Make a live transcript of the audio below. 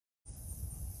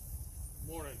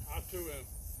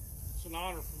It's an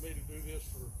honor for me to do this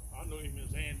I know him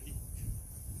as Andy.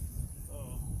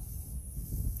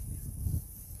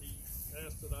 He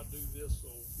asked that I do this, so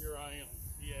here I am.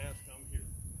 He asked, I'm here.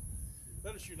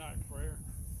 Let us unite in prayer.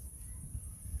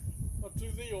 To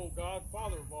thee, O God,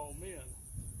 Father of all men,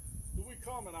 do we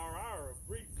come in our hour of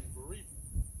grief and bereavement.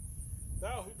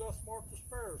 Thou who dost mark the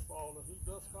sparrows fall, and who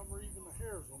dost number even the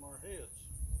hairs on our heads,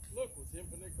 look with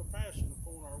infinite compassion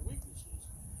upon our weaknesses.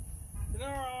 In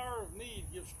our hour of need,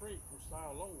 give strength which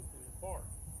thou alone can impart.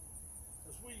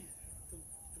 As we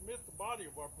commit the body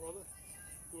of our brother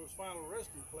to his final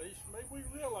resting place, may we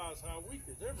realize how weak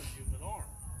is every human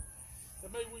arm,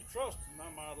 and may we trust in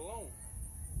thy might alone.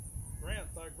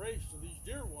 Grant thy grace to these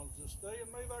dear ones this day,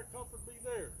 and may thy comfort be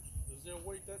theirs, as they'll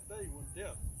wait that day when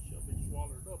death shall be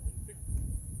swallowed up in victory.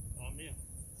 Amen.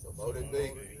 So vote it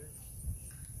be.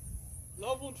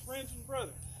 Loved ones, friends, and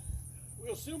brethren, we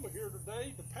assemble here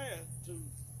today to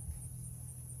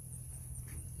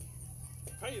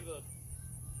pay the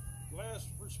last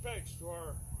respects to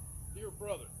our dear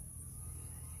brother,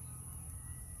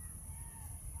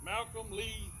 Malcom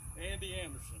Andy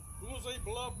Anderson, who was a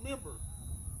beloved member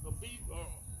of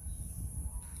Beeville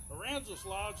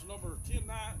Lodge number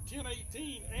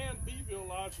 1018 and Beeville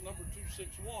Lodge number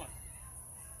 261.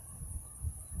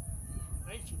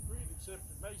 Ancient Creed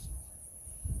accepted Masons.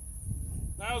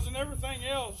 Now, as in everything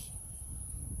else,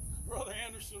 Brother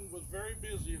Anderson was very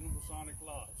busy in the Masonic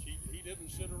Lodge. He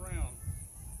didn't sit around.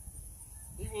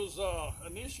 He was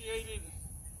initiated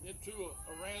into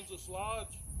Aransas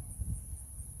Lodge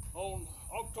on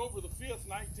October the 5th,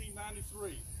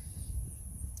 1993.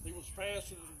 He was passed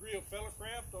to the degree of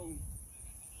Fellowcraft on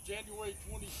January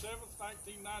 27th,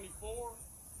 1994,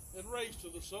 and raised to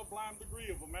the sublime degree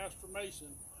of a Master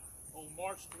Mason on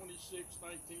March 26,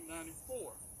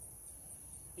 1994.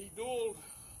 He dual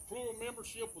plural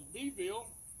membership with Beeville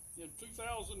in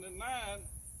 2009,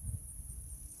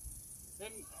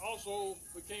 and also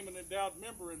became an endowed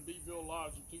member in Beeville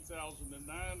Lodge in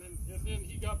 2009, and then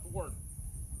he got to work.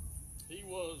 He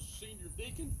was senior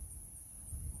deacon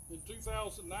in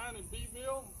 2009 in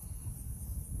Beeville,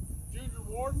 junior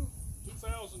warden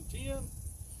 2010,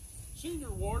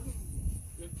 senior warden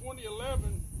in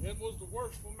 2011, and was the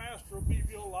worshipful master of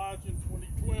Beeville Lodge in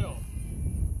 2012.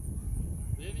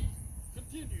 Then he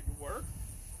continued to work,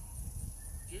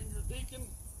 junior deacon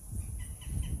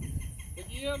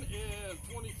again in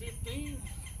 2015,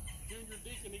 junior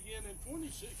deacon again in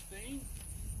 2016,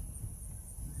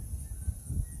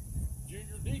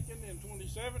 junior deacon in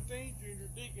 2017, junior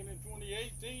deacon in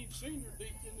 2018, senior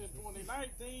deacon in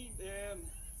 2019, and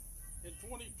in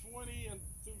 2020 and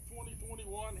through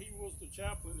 2021, he was the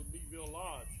chaplain at Beeville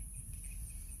Lodge.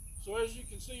 So as you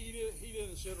can see, he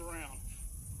didn't sit around.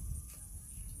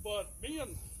 But me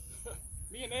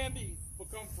and Andy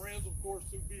become friends, of course,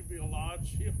 through Beeville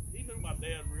Lodge. He knew my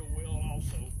dad real well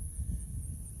also.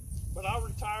 But I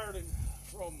retired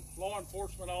from law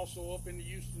enforcement also up in the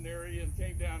Houston area and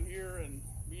came down here, and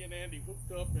me and Andy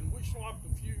hooked up, and we swapped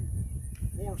a few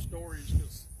war stories,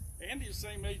 because Andy's the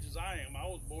same age as I am. I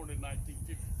was born in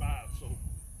 1955, so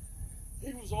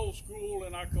he was old school,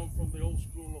 and I come from the old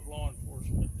school of law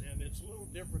enforcement, and it's a little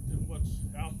different than what's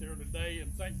out there today,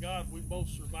 and thank God we both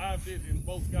survived it and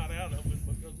both got out of it,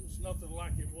 because it's nothing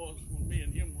like it was when me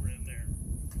and him were in there.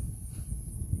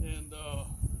 And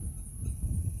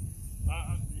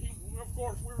of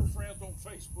course, we were friends on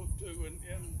Facebook too, and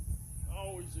I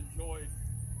always enjoyed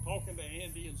talking to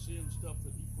Andy and seeing stuff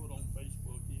that he put on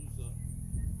Facebook.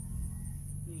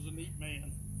 He was a neat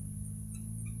man.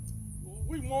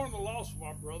 We mourn the loss of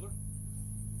our brother,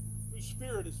 whose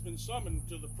spirit has been summoned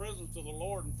to the presence of the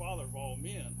Lord and Father of all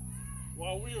men.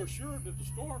 While we are sure that the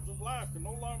storms of life can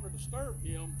no longer disturb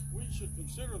him, we should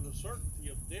consider the certainty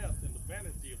of death and the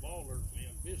vanity of all earthly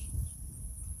ambitions.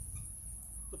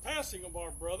 The passing of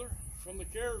our brother from the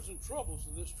cares and troubles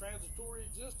of this transitory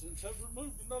existence has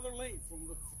removed another link from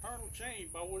the fraternal chain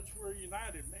by which we're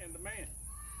united man to man.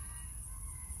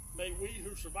 May we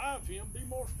who survive him be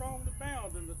more strongly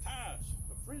bound in the ties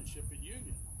of friendship and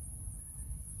union.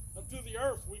 Unto the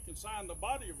earth we consign the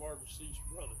body of our deceased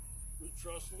brother. We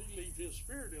trustfully leave his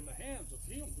spirit in the hands of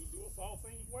him who doeth all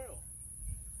things well.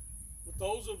 With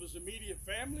those of his immediate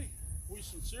family, we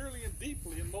sincerely and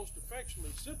deeply and most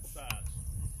affectionately sympathize.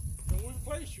 And we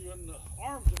place you in the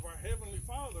arms of our Heavenly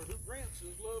Father, who grants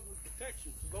his love and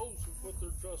protection to those who put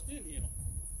their trust in him.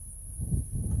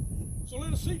 So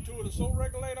let us see to it and so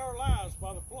regulate our lives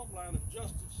by the plumb line of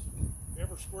justice,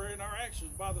 ever squaring our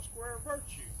actions by the square of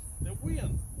virtue, that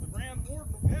when the grand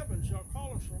warden of heaven shall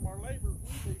call us from our labors,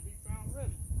 we may be found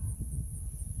ready.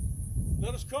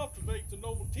 Let us cultivate the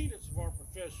noble tenets of our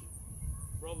profession: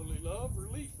 brotherly love,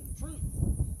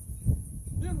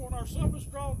 of us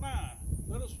draw nigh,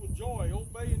 let us with joy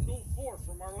obey and go forth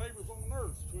from our labors on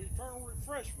earth to eternal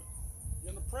refreshment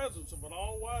in the presence of an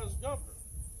all-wise governor,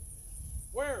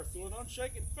 where, through an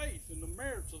unshaken faith in the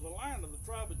merits of the line of the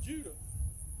tribe of Judah,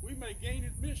 we may gain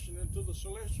admission into the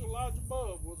celestial lodge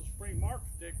above where the supreme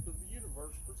architect of the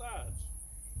universe presides.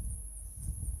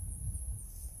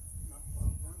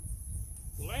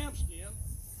 The lambskin,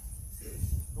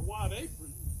 the white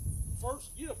apron, the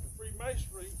first gift of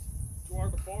Freemasonry to our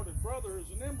departed brother, is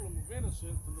an emblem of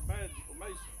innocence and the badge of a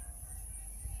Mason.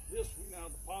 This we now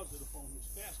deposit upon his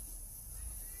casket.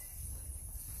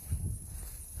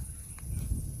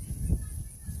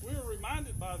 We are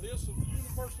reminded by this of the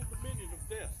universal dominion of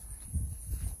death.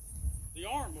 The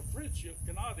arm of friendship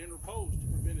cannot interpose to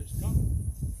prevent its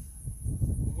coming.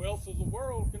 The wealth of the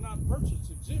world cannot purchase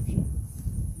exemption,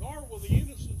 nor will the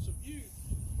innocence of youth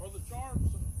or the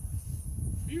charms of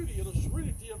beauty or the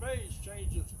serenity of age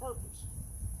change its purpose.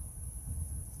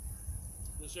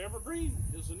 This evergreen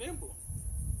is an emblem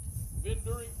of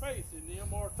enduring faith in the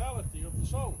immortality of the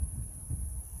soul.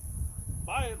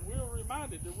 By it we are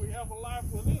reminded that we have a life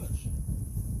within us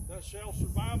that shall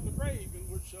survive the grave and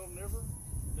which shall never,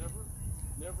 never,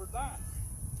 never die.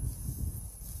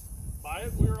 By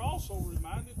it we are also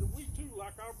reminded that we too,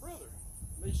 like our brother,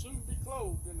 may soon be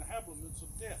clothed in the habiliments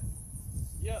of death.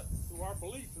 Yet, through our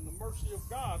belief in the mercy of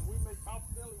God, we may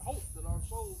confidently hope that our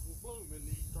souls will bloom in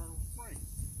the eternal spring.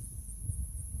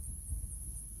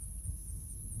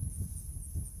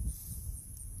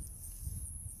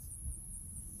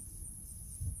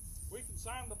 We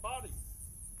consign the body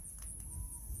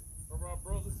of our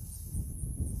brother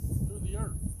to the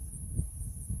earth.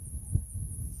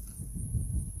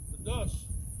 The dust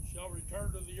shall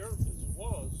return to the earth as it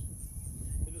was,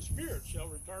 and the spirit shall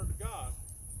return to God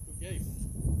who gave it.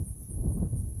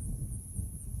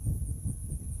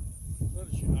 Let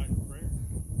us unite in prayer.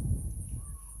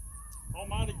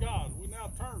 Almighty God, we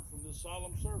now turn from this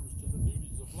solemn service to the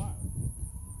duties of life.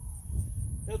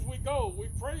 As we go, we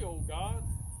pray, O God,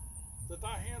 that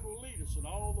thy hand will lead us in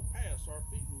all the paths our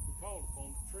feet will be called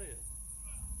upon to tread.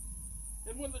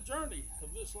 And when the journey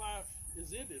of this life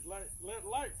is ended, let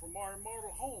light from our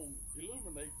immortal home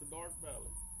illuminate the dark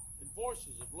valley, and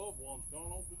voices of loved ones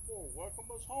gone on before welcome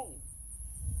us home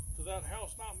to that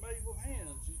house not made with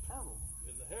hands, eternal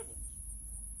in the heavens.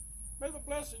 May the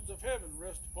blessings of heaven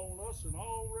rest upon us and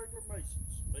all regular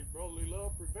Masons. May brotherly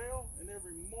love prevail and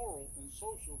every moral and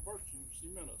social virtue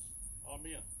cement us.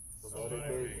 Amen. So let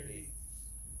it be.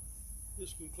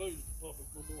 This concludes the public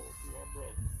memorial to our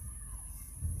brother.